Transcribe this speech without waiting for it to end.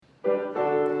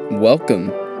Welcome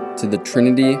to the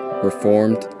Trinity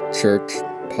Reformed Church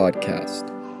podcast.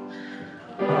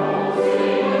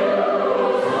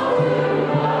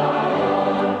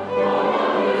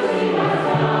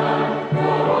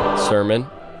 Sermon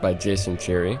by Jason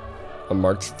Cherry on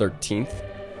March 13th,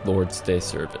 Lord's Day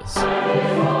service.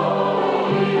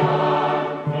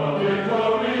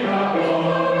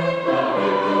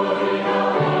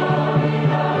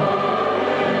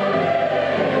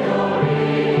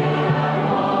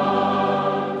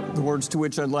 The words to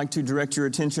which I'd like to direct your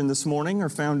attention this morning are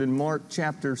found in Mark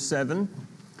chapter 7.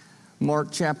 Mark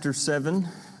chapter 7,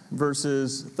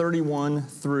 verses 31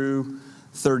 through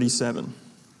 37.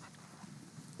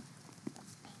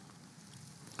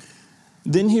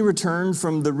 Then he returned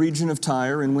from the region of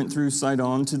Tyre and went through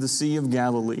Sidon to the Sea of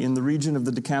Galilee in the region of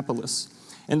the Decapolis.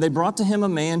 And they brought to him a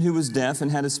man who was deaf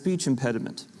and had a speech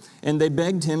impediment. And they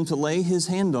begged him to lay his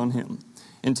hand on him.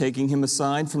 And taking him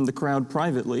aside from the crowd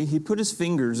privately, he put his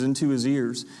fingers into his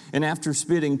ears, and after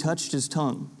spitting, touched his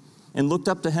tongue, and looked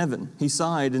up to heaven. He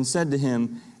sighed and said to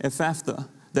him, Ephphatha,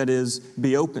 that is,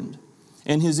 be opened.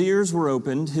 And his ears were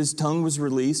opened, his tongue was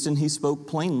released, and he spoke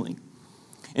plainly.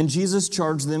 And Jesus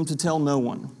charged them to tell no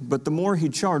one, but the more he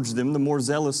charged them, the more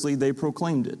zealously they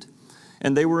proclaimed it.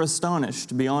 And they were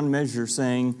astonished beyond measure,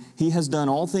 saying, He has done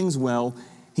all things well.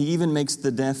 He even makes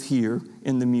the deaf hear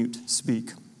and the mute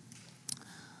speak.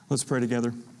 Let's pray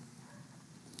together.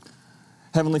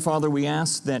 Heavenly Father, we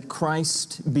ask that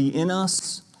Christ be in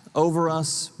us, over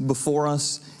us, before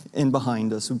us, and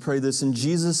behind us. We pray this in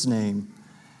Jesus' name.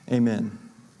 Amen.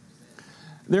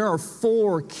 There are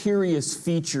four curious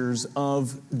features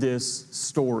of this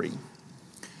story.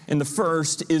 And the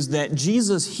first is that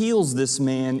Jesus heals this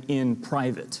man in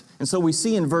private. And so we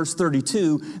see in verse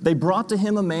 32, they brought to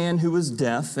him a man who was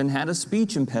deaf and had a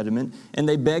speech impediment, and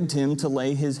they begged him to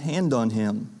lay his hand on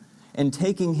him. And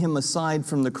taking him aside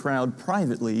from the crowd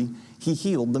privately, he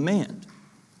healed the man.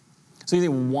 So you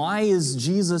think, why is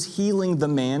Jesus healing the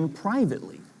man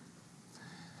privately?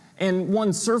 And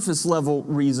one surface level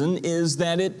reason is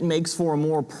that it makes for a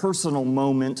more personal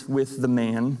moment with the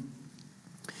man.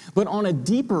 But on a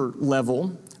deeper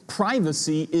level,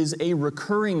 privacy is a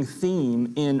recurring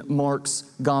theme in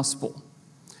Mark's gospel.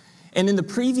 And in the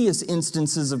previous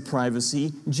instances of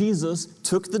privacy, Jesus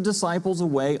took the disciples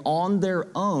away on their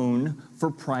own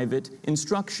for private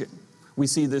instruction. We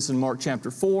see this in Mark chapter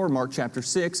 4, Mark chapter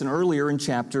 6, and earlier in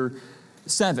chapter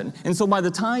 7. And so by the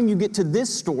time you get to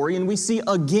this story, and we see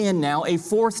again now a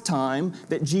fourth time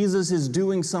that Jesus is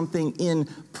doing something in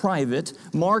private,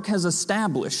 Mark has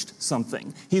established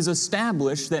something. He's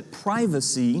established that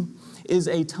privacy is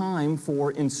a time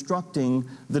for instructing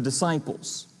the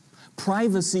disciples.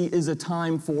 Privacy is a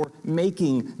time for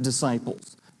making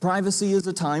disciples. Privacy is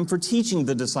a time for teaching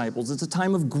the disciples. It's a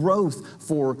time of growth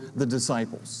for the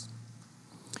disciples.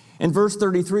 And verse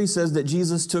 33 says that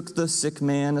Jesus took the sick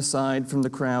man aside from the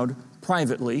crowd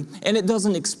privately, and it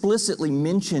doesn't explicitly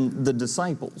mention the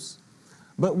disciples.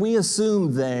 But we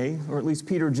assume they, or at least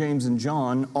Peter, James, and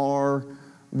John, are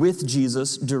with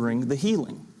Jesus during the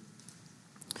healing.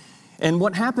 And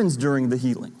what happens during the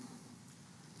healing?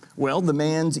 Well, the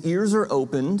man's ears are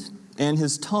opened and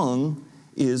his tongue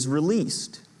is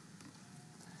released.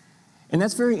 And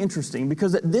that's very interesting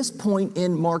because at this point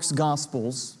in Mark's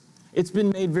Gospels, it's been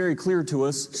made very clear to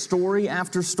us, story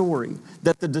after story,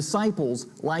 that the disciples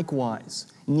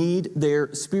likewise need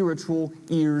their spiritual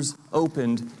ears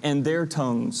opened and their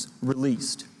tongues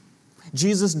released.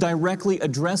 Jesus directly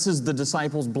addresses the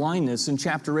disciples' blindness in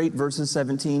chapter 8, verses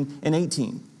 17 and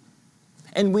 18.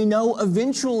 And we know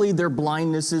eventually their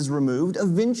blindness is removed.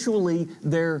 Eventually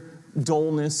their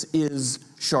dullness is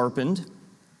sharpened.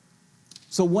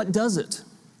 So what does it?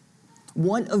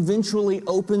 What eventually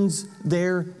opens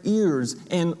their ears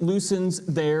and loosens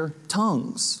their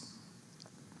tongues?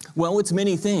 Well, it's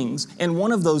many things. And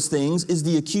one of those things is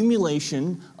the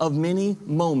accumulation of many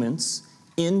moments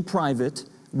in private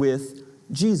with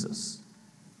Jesus.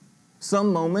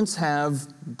 Some moments have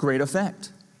great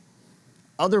effect.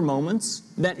 Other moments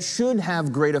that should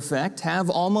have great effect have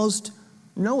almost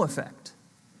no effect.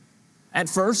 At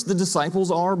first, the disciples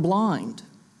are blind.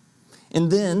 And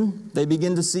then they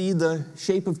begin to see the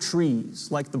shape of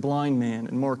trees, like the blind man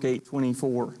in Mark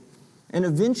 8:24. And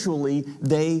eventually,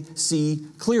 they see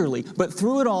clearly. But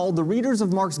through it all, the readers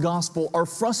of Mark's gospel are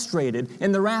frustrated,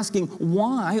 and they're asking,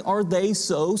 why are they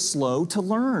so slow to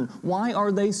learn? Why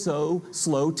are they so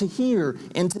slow to hear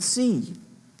and to see?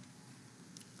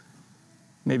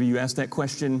 Maybe you ask that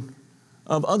question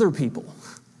of other people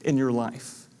in your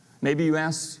life. Maybe you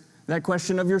ask that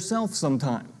question of yourself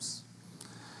sometimes.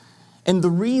 And the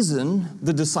reason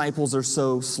the disciples are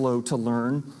so slow to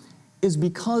learn is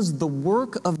because the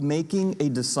work of making a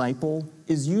disciple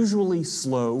is usually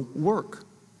slow work.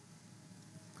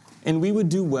 And we would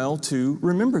do well to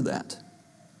remember that.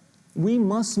 We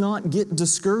must not get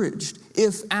discouraged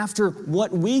if after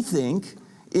what we think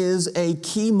is a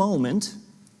key moment,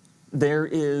 there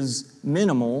is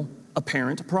minimal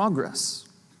apparent progress.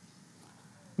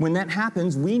 When that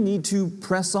happens, we need to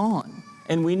press on,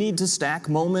 and we need to stack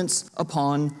moments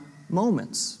upon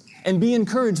moments. And be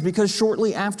encouraged, because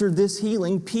shortly after this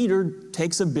healing, Peter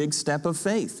takes a big step of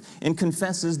faith and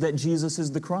confesses that Jesus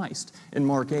is the Christ in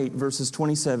Mark 8, verses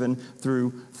 27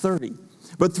 through 30.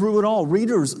 But through it all,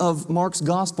 readers of Mark's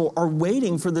gospel are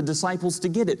waiting for the disciples to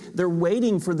get it. They're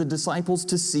waiting for the disciples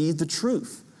to see the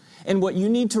truth. And what you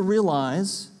need to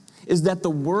realize is that the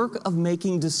work of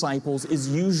making disciples is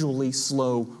usually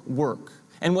slow work.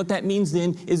 And what that means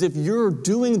then is if you're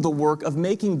doing the work of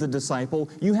making the disciple,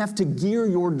 you have to gear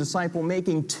your disciple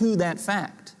making to that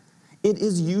fact. It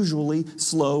is usually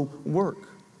slow work.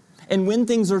 And when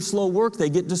things are slow work, they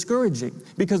get discouraging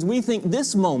because we think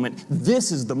this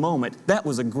is the moment. That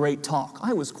was a great talk.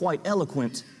 I was quite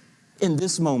eloquent in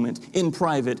this moment, in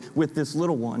private, with this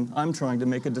little one I'm trying to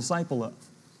make a disciple of.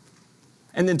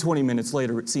 And then 20 minutes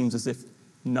later, it seems as if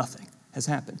nothing has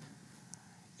happened.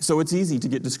 So it's easy to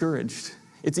get discouraged.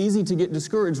 It's easy to get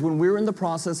discouraged when we're in the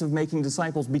process of making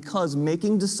disciples because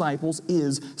making disciples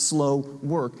is slow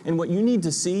work. And what you need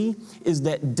to see is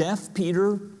that deaf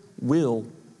Peter will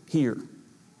hear.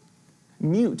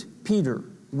 Mute Peter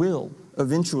will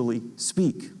eventually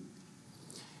speak.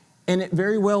 And it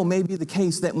very well may be the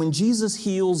case that when Jesus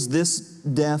heals this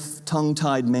deaf,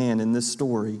 tongue-tied man in this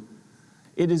story,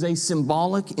 it is a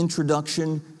symbolic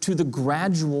introduction to the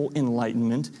gradual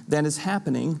enlightenment that is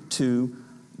happening to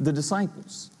the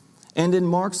disciples. And in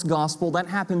Mark's gospel, that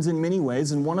happens in many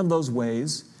ways, and one of those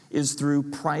ways is through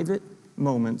private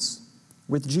moments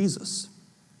with Jesus.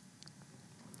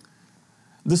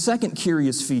 The second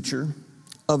curious feature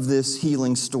of this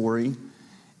healing story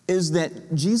is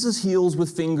that Jesus heals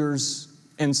with fingers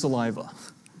and saliva.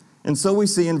 And so we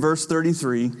see in verse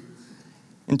 33,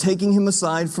 and taking him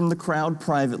aside from the crowd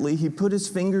privately, he put his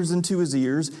fingers into his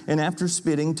ears, and after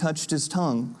spitting, touched his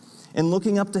tongue. And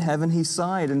looking up to heaven, he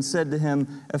sighed and said to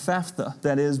him, Ephphatha,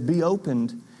 that is, be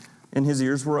opened. And his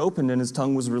ears were opened, and his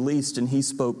tongue was released, and he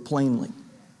spoke plainly.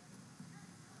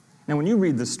 Now, when you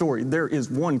read this story, there is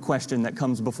one question that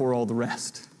comes before all the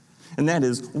rest. And that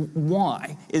is,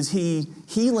 why is he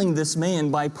healing this man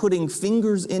by putting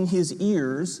fingers in his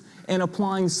ears and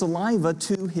applying saliva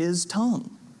to his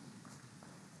tongue?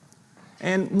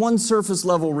 And one surface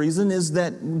level reason is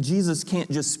that Jesus can't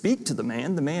just speak to the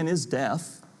man. The man is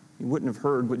deaf. He wouldn't have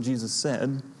heard what Jesus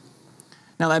said.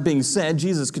 Now, that being said,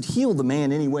 Jesus could heal the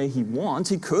man any way he wants.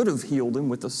 He could have healed him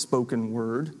with a spoken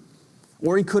word,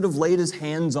 or he could have laid his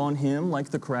hands on him like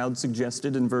the crowd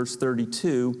suggested in verse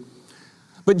 32.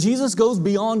 But Jesus goes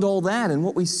beyond all that, and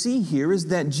what we see here is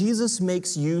that Jesus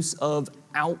makes use of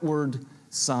outward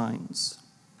signs.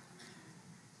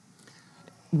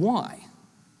 Why?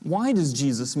 Why does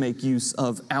Jesus make use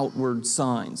of outward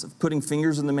signs, of putting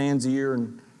fingers in the man's ear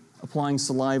and applying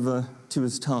saliva to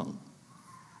his tongue?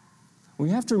 We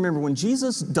have to remember when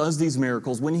Jesus does these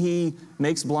miracles, when he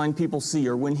makes blind people see,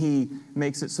 or when he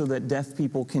makes it so that deaf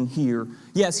people can hear,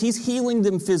 yes, he's healing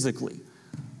them physically.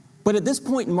 But at this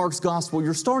point in Mark's gospel,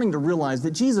 you're starting to realize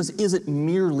that Jesus isn't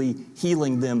merely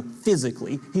healing them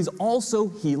physically, he's also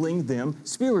healing them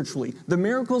spiritually. The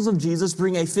miracles of Jesus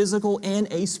bring a physical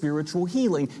and a spiritual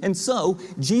healing. And so,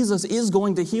 Jesus is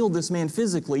going to heal this man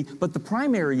physically, but the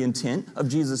primary intent of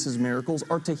Jesus' miracles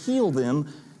are to heal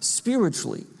them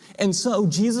spiritually. And so,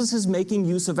 Jesus is making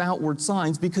use of outward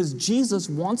signs because Jesus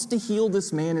wants to heal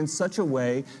this man in such a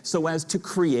way so as to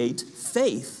create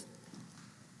faith.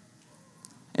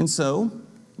 And so,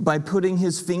 by putting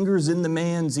his fingers in the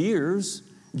man's ears,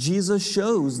 Jesus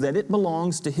shows that it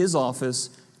belongs to his office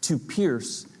to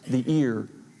pierce the ear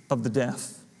of the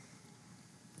deaf.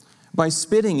 By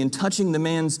spitting and touching the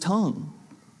man's tongue,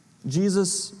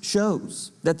 Jesus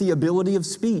shows that the ability of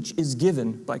speech is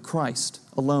given by Christ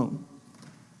alone.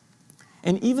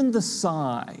 And even the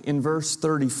sigh in verse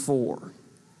 34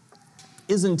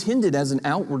 is intended as an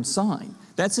outward sign.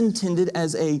 That's intended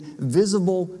as a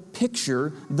visible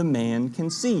picture the man can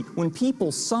see. When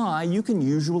people sigh, you can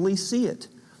usually see it.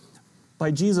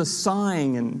 By Jesus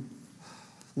sighing and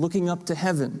looking up to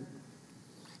heaven,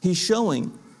 he's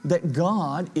showing that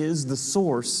God is the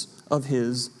source of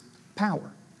his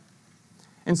power.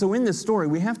 And so in this story,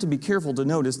 we have to be careful to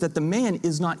notice that the man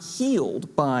is not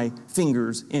healed by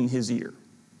fingers in his ear.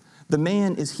 The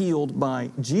man is healed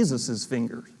by Jesus'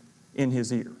 finger in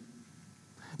his ear.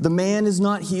 The man is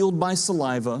not healed by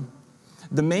saliva.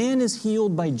 The man is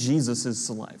healed by Jesus'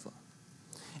 saliva.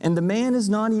 And the man is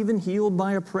not even healed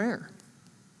by a prayer.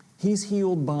 He's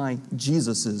healed by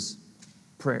Jesus'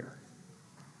 prayer.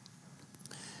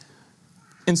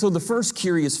 And so the first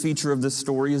curious feature of this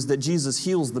story is that Jesus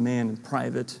heals the man in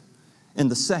private, and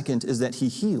the second is that he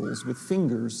heals with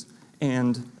fingers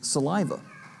and saliva.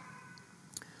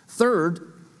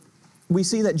 Third, we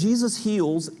see that Jesus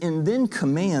heals and then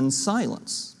commands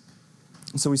silence.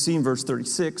 And so we see in verse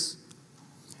 36,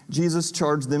 Jesus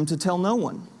charged them to tell no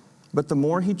one, but the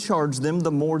more he charged them,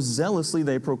 the more zealously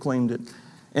they proclaimed it.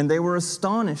 And they were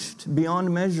astonished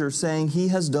beyond measure, saying, "He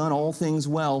has done all things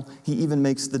well. He even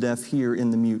makes the deaf hear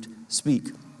and the mute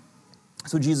speak."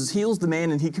 So Jesus heals the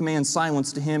man and he commands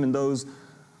silence to him and those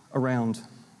around.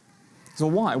 So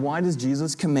why? Why does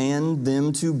Jesus command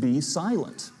them to be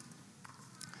silent?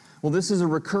 Well, this is a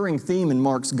recurring theme in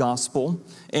Mark's gospel,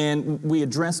 and we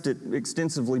addressed it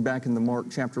extensively back in the Mark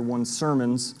chapter 1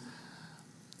 sermons.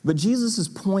 But Jesus'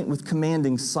 point with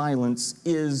commanding silence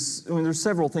is, there's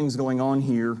several things going on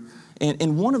here,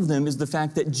 and one of them is the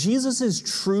fact that Jesus'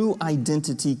 true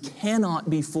identity cannot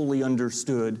be fully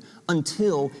understood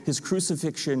until his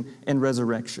crucifixion and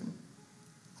resurrection.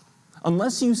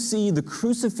 Unless you see the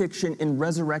crucifixion and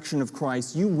resurrection of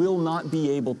Christ, you will not be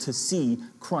able to see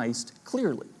Christ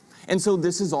clearly. And so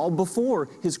this is all before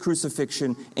his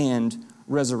crucifixion and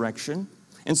resurrection.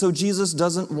 And so Jesus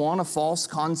doesn't want a false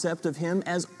concept of him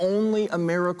as only a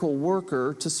miracle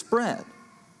worker to spread.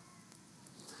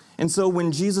 And so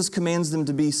when Jesus commands them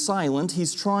to be silent,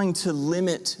 he's trying to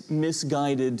limit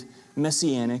misguided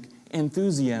messianic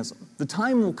enthusiasm. The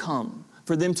time will come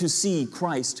for them to see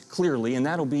Christ clearly, and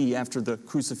that'll be after the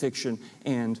crucifixion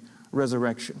and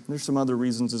resurrection. There's some other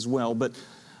reasons as well, but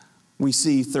we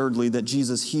see, thirdly, that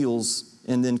Jesus heals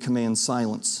and then commands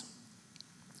silence.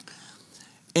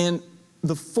 And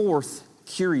the fourth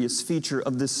curious feature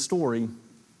of this story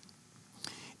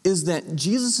is that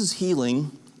Jesus'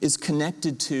 healing is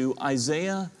connected to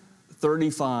Isaiah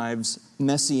 35's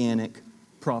messianic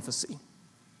prophecy.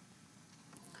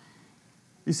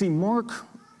 You see, Mark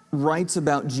writes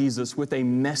about Jesus with a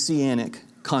messianic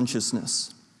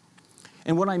consciousness.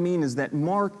 And what I mean is that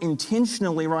Mark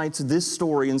intentionally writes this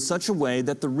story in such a way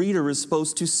that the reader is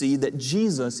supposed to see that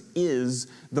Jesus is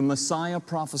the Messiah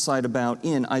prophesied about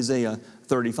in Isaiah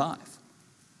 35.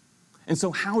 And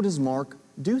so how does Mark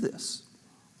do this?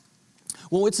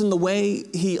 Well, it's in the way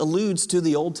he alludes to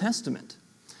the Old Testament.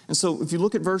 And so if you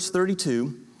look at verse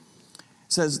 32, it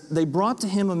says, "They brought to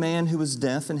him a man who was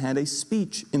deaf and had a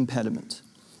speech impediment,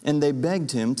 and they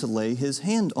begged him to lay his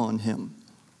hand on him."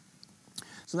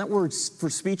 So that word for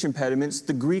speech impediment is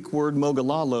the Greek word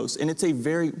mogalalos, and it's a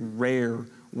very rare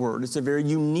word. It's a very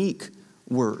unique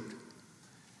word.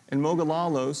 And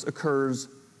mogalalos occurs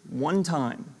one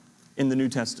time in the New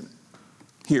Testament.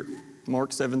 Here,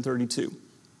 Mark 7:32.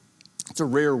 It's a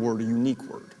rare word, a unique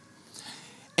word.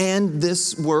 And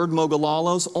this word,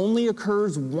 mogalalos, only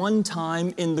occurs one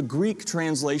time in the Greek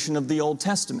translation of the Old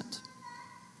Testament.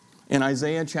 In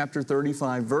Isaiah chapter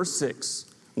 35, verse 6,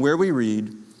 where we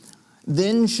read,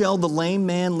 "Then shall the lame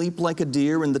man leap like a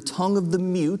deer, and the tongue of the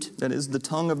mute," that is, the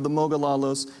tongue of the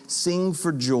mogalalos, "sing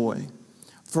for joy.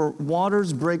 For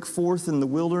waters break forth in the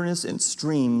wilderness and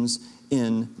streams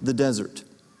in the desert."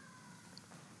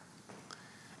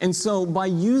 And so by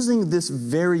using this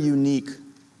very unique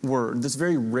word, this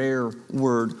very rare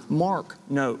word, Mark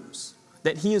knows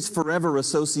that he is forever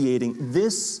associating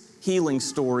this healing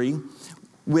story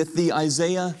with the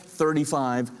Isaiah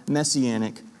 35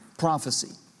 messianic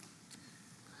prophecy.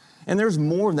 And there's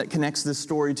more that connects this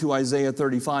story to Isaiah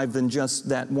 35 than just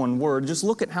that one word. Just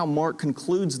look at how Mark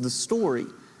concludes the story.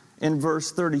 In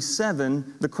verse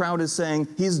 37, the crowd is saying,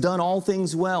 "He's done all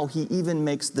things well. He even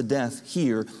makes the deaf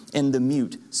hear and the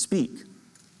mute speak."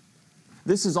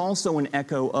 This is also an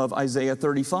echo of Isaiah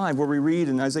 35, where we read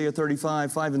in Isaiah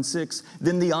 35, 5 and 6,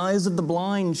 "Then the eyes of the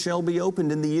blind shall be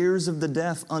opened, and the ears of the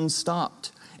deaf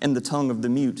unstopped, and the tongue of the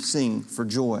mute sing for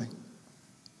joy."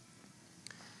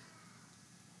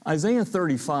 Isaiah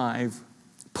 35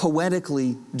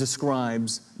 poetically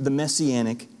describes the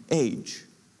Messianic age.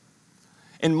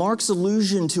 And Mark's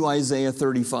allusion to Isaiah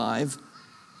 35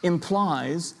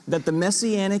 implies that the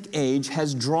Messianic age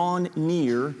has drawn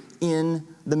near in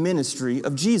the ministry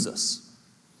of Jesus.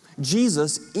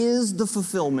 Jesus is the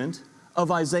fulfillment of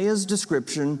Isaiah's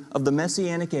description of the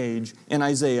Messianic age in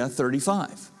Isaiah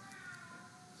 35.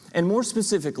 And more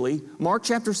specifically, Mark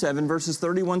chapter 7, verses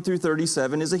 31 through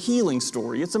 37 is a healing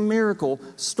story. It's a miracle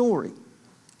story.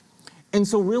 And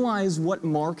so realize what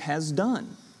Mark has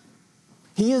done.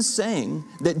 He is saying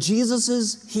that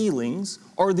Jesus' healings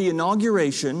are the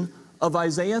inauguration of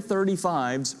Isaiah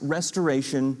 35's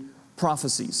restoration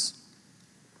prophecies.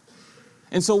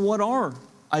 And so what are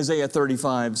Isaiah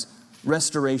 35's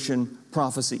restoration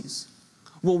prophecies?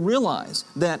 We'll realize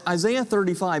that Isaiah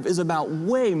 35 is about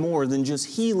way more than just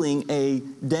healing a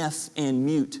deaf and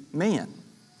mute man.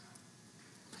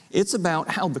 It's about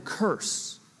how the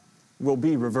curse will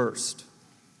be reversed.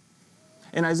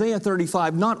 In Isaiah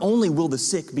 35, not only will the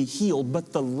sick be healed,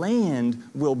 but the land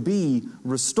will be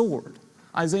restored.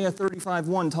 Isaiah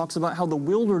 35:1 talks about how the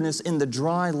wilderness and the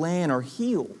dry land are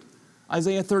healed.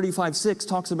 Isaiah 35:6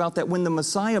 talks about that when the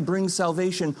Messiah brings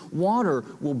salvation, water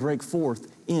will break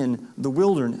forth in the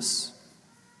wilderness.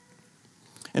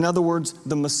 In other words,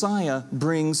 the Messiah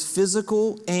brings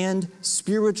physical and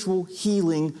spiritual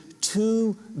healing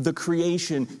to the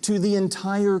creation, to the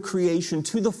entire creation,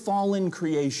 to the fallen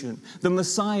creation. The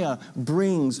Messiah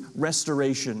brings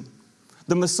restoration.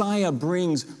 The Messiah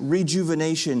brings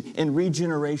rejuvenation and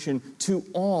regeneration to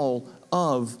all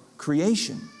of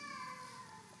creation.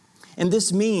 And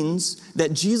this means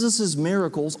that Jesus'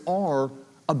 miracles are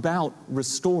about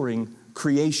restoring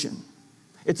creation.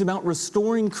 It's about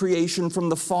restoring creation from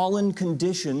the fallen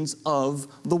conditions of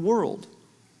the world.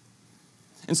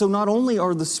 And so not only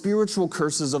are the spiritual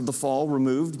curses of the fall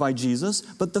removed by Jesus,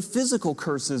 but the physical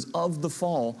curses of the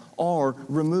fall are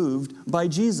removed by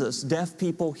Jesus. Deaf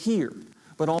people hear,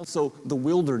 but also the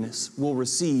wilderness will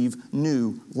receive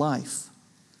new life.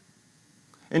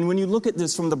 And when you look at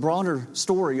this from the broader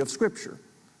story of Scripture,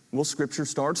 well, Scripture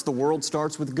starts, the world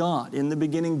starts with God. In the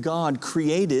beginning, God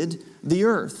created the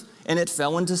earth, and it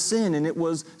fell into sin, and it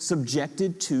was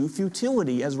subjected to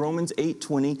futility, as Romans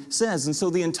 8:20 says. And so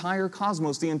the entire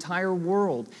cosmos, the entire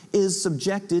world, is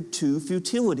subjected to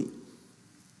futility.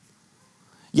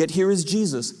 Yet here is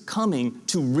Jesus coming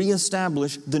to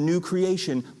reestablish the new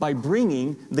creation by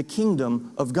bringing the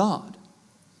kingdom of God.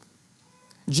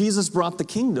 Jesus brought the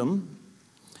kingdom,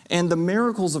 and the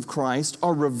miracles of Christ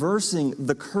are reversing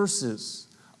the curses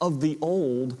of the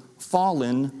old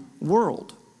fallen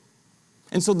world.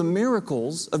 And so the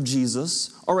miracles of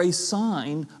Jesus are a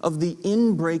sign of the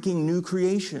inbreaking new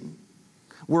creation,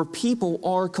 where people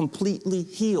are completely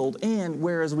healed, and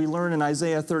where, as we learn in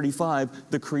Isaiah 35,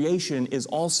 the creation is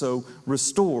also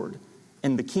restored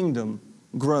and the kingdom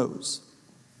grows.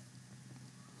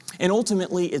 And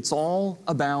ultimately, it's all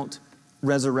about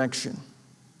resurrection.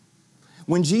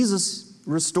 When Jesus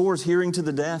restores hearing to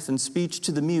the deaf and speech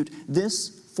to the mute, this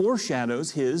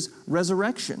foreshadows his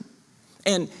resurrection.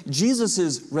 And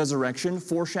Jesus' resurrection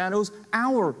foreshadows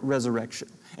our resurrection.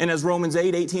 And as Romans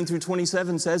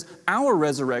 8:18-27 says, our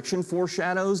resurrection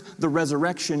foreshadows the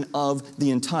resurrection of the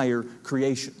entire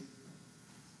creation.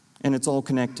 And it's all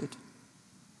connected.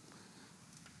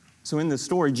 So in this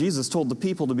story, Jesus told the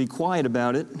people to be quiet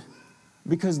about it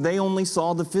because they only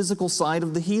saw the physical side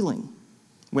of the healing.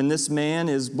 When this man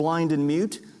is blind and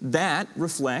mute, that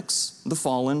reflects the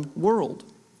fallen world.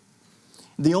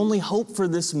 The only hope for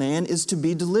this man is to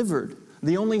be delivered.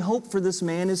 The only hope for this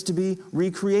man is to be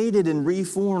recreated and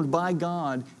reformed by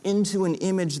God into an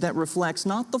image that reflects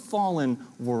not the fallen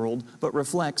world, but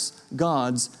reflects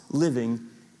God's living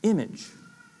image.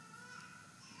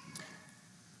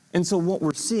 And so what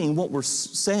we're seeing, what we're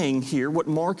saying here, what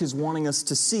Mark is wanting us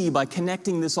to see by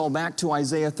connecting this all back to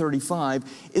Isaiah 35,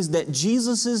 is that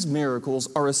Jesus' miracles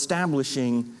are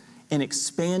establishing an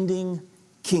expanding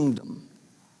kingdom.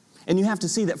 And you have to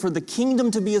see that for the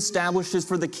kingdom to be established is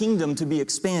for the kingdom to be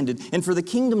expanded. And for the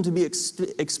kingdom to be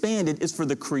expanded is for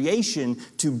the creation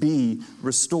to be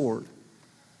restored.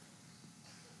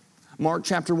 Mark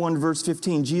chapter 1, verse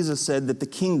 15, Jesus said that the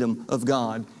kingdom of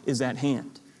God is at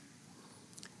hand.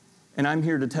 And I'm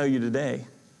here to tell you today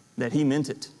that he meant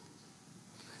it.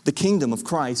 The kingdom of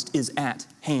Christ is at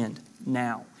hand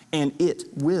now, and it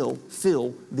will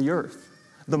fill the earth.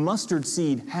 The mustard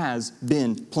seed has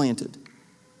been planted.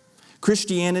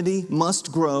 Christianity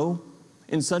must grow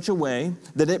in such a way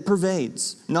that it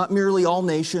pervades not merely all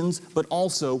nations, but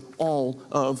also all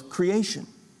of creation.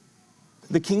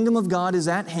 The kingdom of God is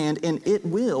at hand, and it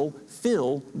will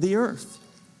fill the earth.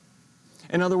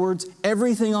 In other words,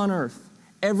 everything on earth,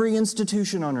 every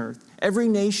institution on earth, every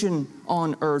nation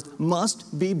on earth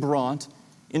must be brought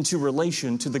into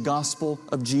relation to the gospel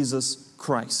of Jesus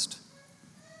Christ.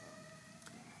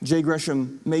 J.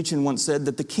 Gresham Machen once said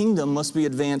that the kingdom must be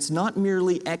advanced not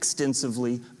merely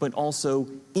extensively, but also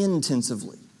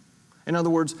intensively. In other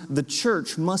words, the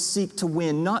church must seek to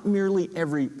win not merely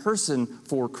every person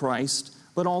for Christ,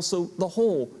 but also the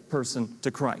whole person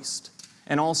to Christ,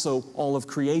 and also all of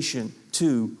creation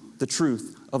to the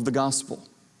truth of the gospel.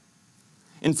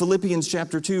 In Philippians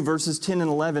chapter 2, verses 10 and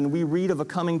 11, we read of a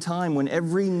coming time when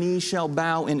every knee shall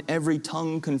bow and every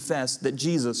tongue confess that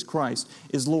Jesus Christ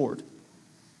is Lord.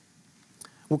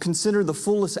 We'll consider the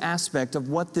fullest aspect of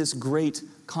what this great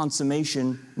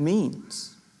consummation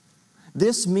means.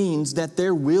 This means that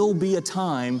there will be a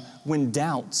time when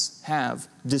doubts have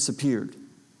disappeared.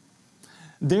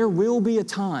 There will be a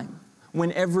time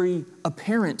when every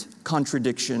apparent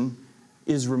contradiction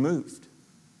is removed.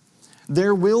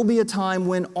 There will be a time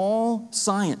when all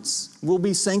science will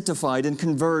be sanctified and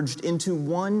converged into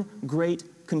one great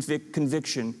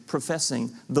conviction,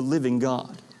 professing the living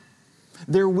God.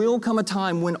 There will come a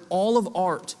time when all of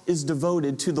art is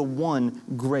devoted to the one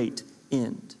great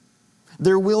end.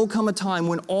 There will come a time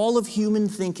when all of human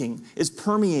thinking is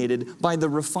permeated by the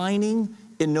refining,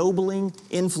 ennobling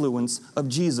influence of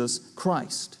Jesus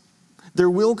Christ. There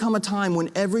will come a time when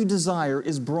every desire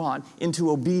is brought into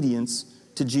obedience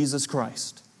to Jesus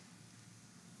Christ.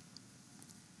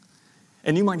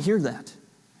 And you might hear that,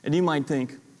 and you might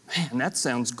think, man, that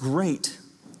sounds great.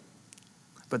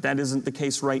 But that isn't the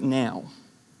case right now.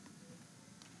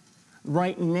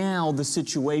 Right now, the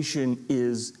situation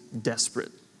is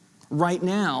desperate. Right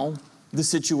now, the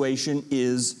situation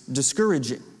is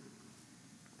discouraging.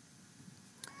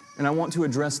 And I want to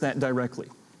address that directly.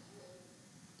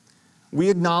 We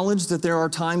acknowledge that there are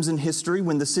times in history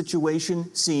when the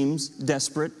situation seems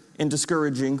desperate and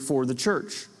discouraging for the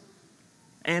church.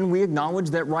 And we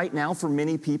acknowledge that right now, for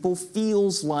many people,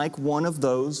 feels like one of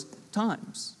those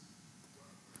times.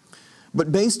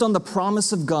 But based on the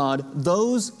promise of God,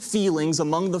 those feelings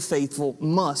among the faithful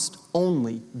must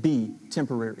only be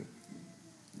temporary.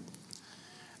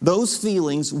 Those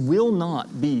feelings will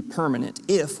not be permanent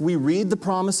if we read the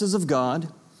promises of God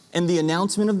and the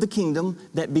announcement of the kingdom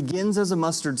that begins as a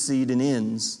mustard seed and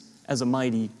ends as a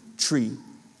mighty tree.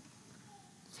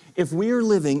 If we are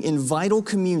living in vital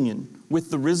communion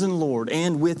with the risen Lord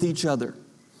and with each other,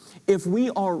 if we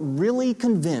are really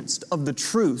convinced of the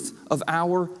truth of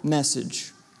our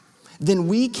message, then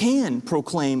we can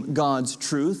proclaim God's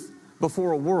truth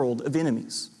before a world of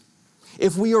enemies.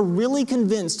 If we are really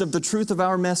convinced of the truth of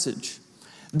our message,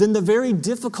 then the very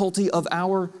difficulty of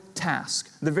our task,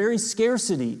 the very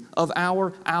scarcity of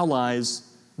our allies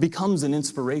becomes an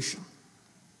inspiration.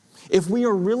 If we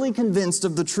are really convinced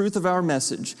of the truth of our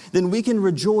message, then we can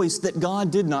rejoice that God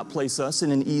did not place us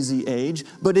in an easy age,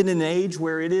 but in an age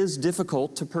where it is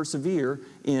difficult to persevere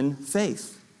in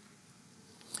faith.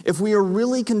 If we are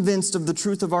really convinced of the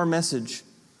truth of our message,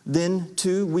 then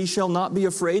too we shall not be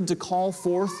afraid to call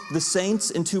forth the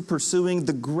saints into pursuing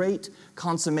the great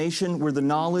consummation where the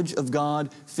knowledge of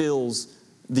God fills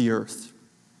the earth.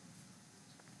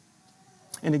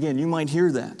 And again, you might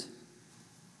hear that,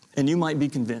 and you might be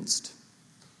convinced.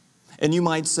 And you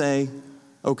might say,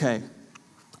 okay,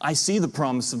 I see the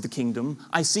promise of the kingdom.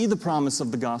 I see the promise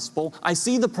of the gospel. I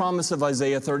see the promise of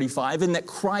Isaiah 35, and that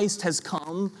Christ has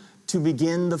come to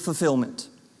begin the fulfillment.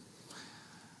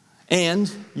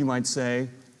 And you might say,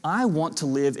 I want to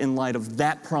live in light of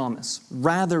that promise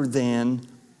rather than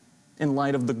in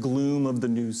light of the gloom of the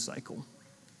news cycle.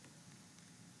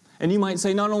 And you might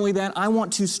say, not only that, I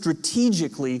want to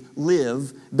strategically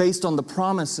live based on the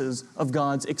promises of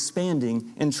God's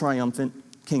expanding and triumphant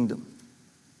kingdom.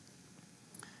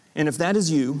 And if that is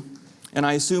you, and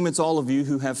I assume it's all of you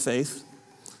who have faith,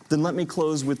 then let me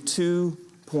close with 2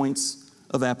 points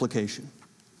of application.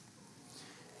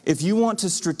 If you want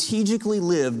to strategically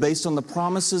live based on the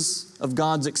promises of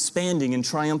God's expanding and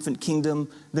triumphant kingdom,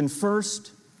 then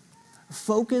first,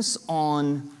 focus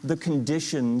on the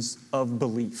conditions of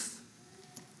belief.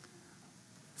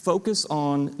 Focus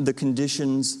on the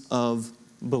conditions of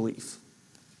belief.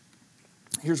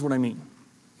 Here's what I mean.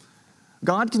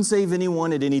 God can save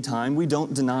anyone at any time. We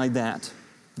don't deny that.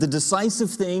 The decisive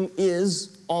thing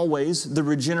is always the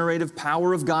regenerative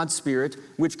power of God's Spirit,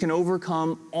 which can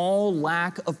overcome all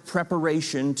lack of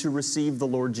preparation to receive the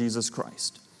Lord Jesus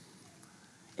Christ.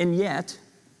 And yet,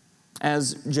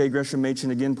 as J. Gresham Machen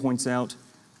again points out,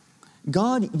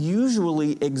 God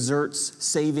usually exerts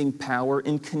saving power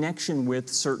in connection with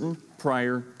certain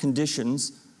prior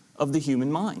conditions of the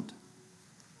human mind.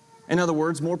 In other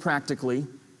words, more practically,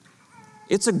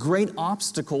 it's a great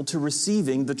obstacle to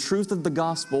receiving the truth of the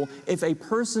gospel if a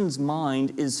person's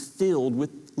mind is filled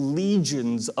with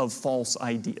legions of false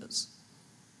ideas.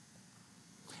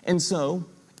 And so,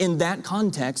 in that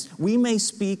context, we may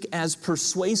speak as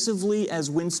persuasively as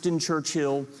Winston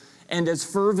Churchill and as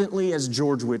fervently as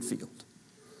George Whitefield.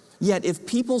 Yet, if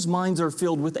people's minds are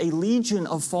filled with a legion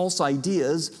of false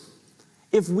ideas,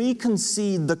 if we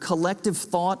concede the collective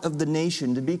thought of the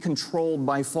nation to be controlled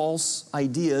by false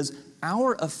ideas,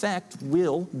 our effect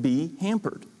will be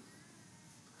hampered.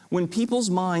 When people's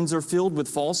minds are filled with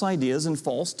false ideas and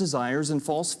false desires and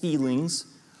false feelings,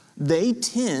 they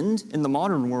tend, in the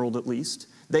modern world at least,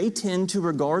 they tend to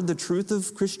regard the truth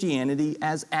of Christianity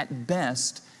as at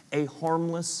best a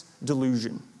harmless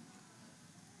delusion.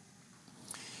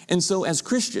 And so as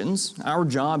Christians, our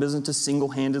job isn't to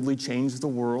single-handedly change the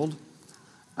world.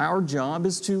 Our job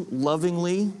is to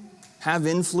lovingly have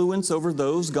influence over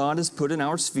those God has put in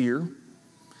our sphere.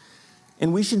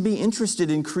 And we should be interested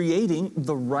in creating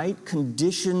the right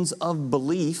conditions of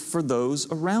belief for those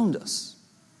around us,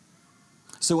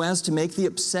 so as to make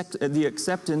the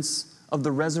acceptance of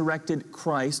the resurrected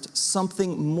Christ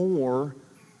something more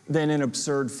than an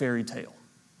absurd fairy tale.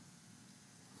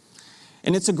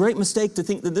 And it's a great mistake to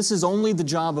think that this is only the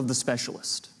job of the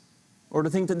specialist, or to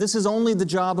think that this is only the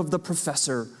job of the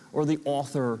professor, or the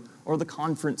author, or the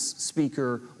conference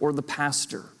speaker, or the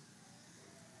pastor.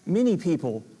 Many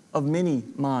people of many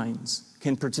minds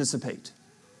can participate.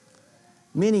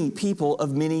 Many people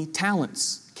of many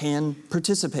talents can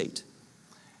participate.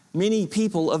 Many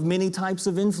people of many types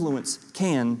of influence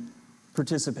can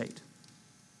participate.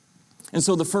 And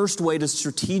so the first way to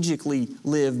strategically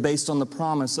live based on the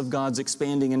promise of God's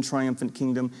expanding and triumphant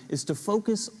kingdom is to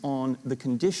focus on the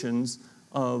conditions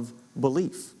of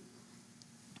belief.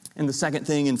 And the second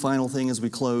thing and final thing as we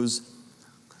close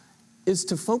is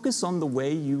to focus on the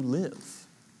way you live.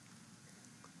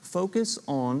 Focus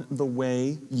on the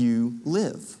way you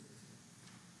live.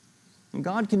 And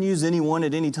God can use anyone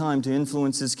at any time to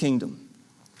influence His kingdom.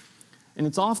 And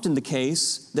it's often the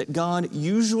case that God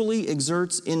usually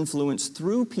exerts influence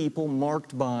through people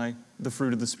marked by the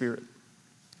fruit of the Spirit.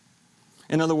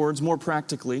 In other words, more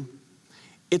practically,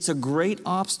 it's a great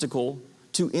obstacle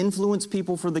to influence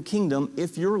people for the kingdom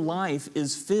if your life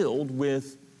is filled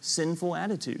with sinful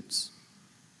attitudes.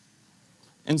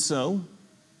 And so,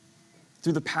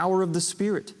 through the power of the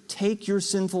Spirit, take your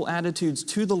sinful attitudes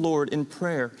to the Lord in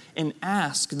prayer and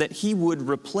ask that He would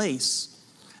replace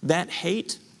that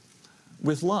hate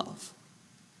with love.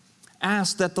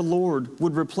 Ask that the Lord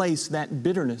would replace that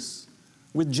bitterness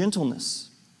with gentleness.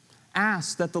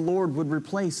 Ask that the Lord would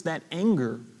replace that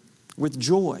anger with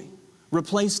joy.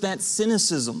 Replace that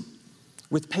cynicism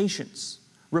with patience.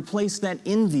 Replace that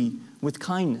envy with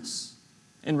kindness.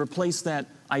 And replace that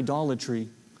idolatry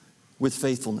with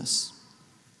faithfulness.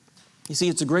 You see,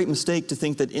 it's a great mistake to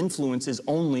think that influence is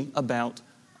only about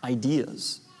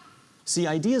ideas. See,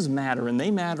 ideas matter, and they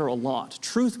matter a lot.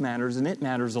 Truth matters, and it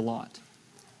matters a lot.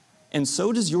 And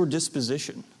so does your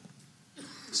disposition.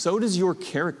 So does your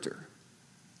character.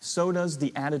 So does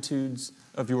the attitudes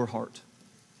of your heart.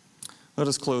 Let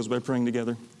us close by praying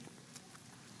together.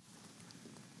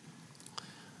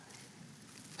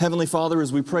 Heavenly Father,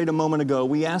 as we prayed a moment ago,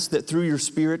 we ask that through your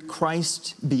Spirit,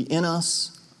 Christ be in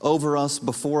us, over us,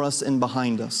 before us, and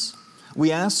behind us.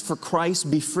 We ask for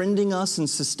Christ befriending us and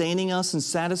sustaining us and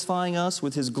satisfying us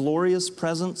with His glorious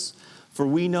presence, for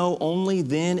we know only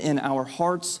then in our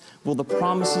hearts will the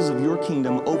promises of your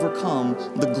kingdom overcome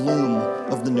the gloom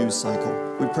of the news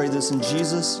cycle. We pray this in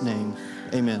Jesus' name.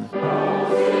 Amen.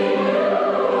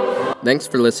 Thanks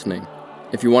for listening.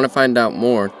 If you want to find out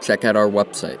more, check out our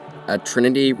website at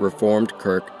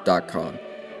trinityreformedkirk.com.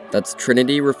 That's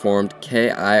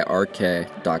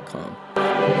trinityreformedkirk.com.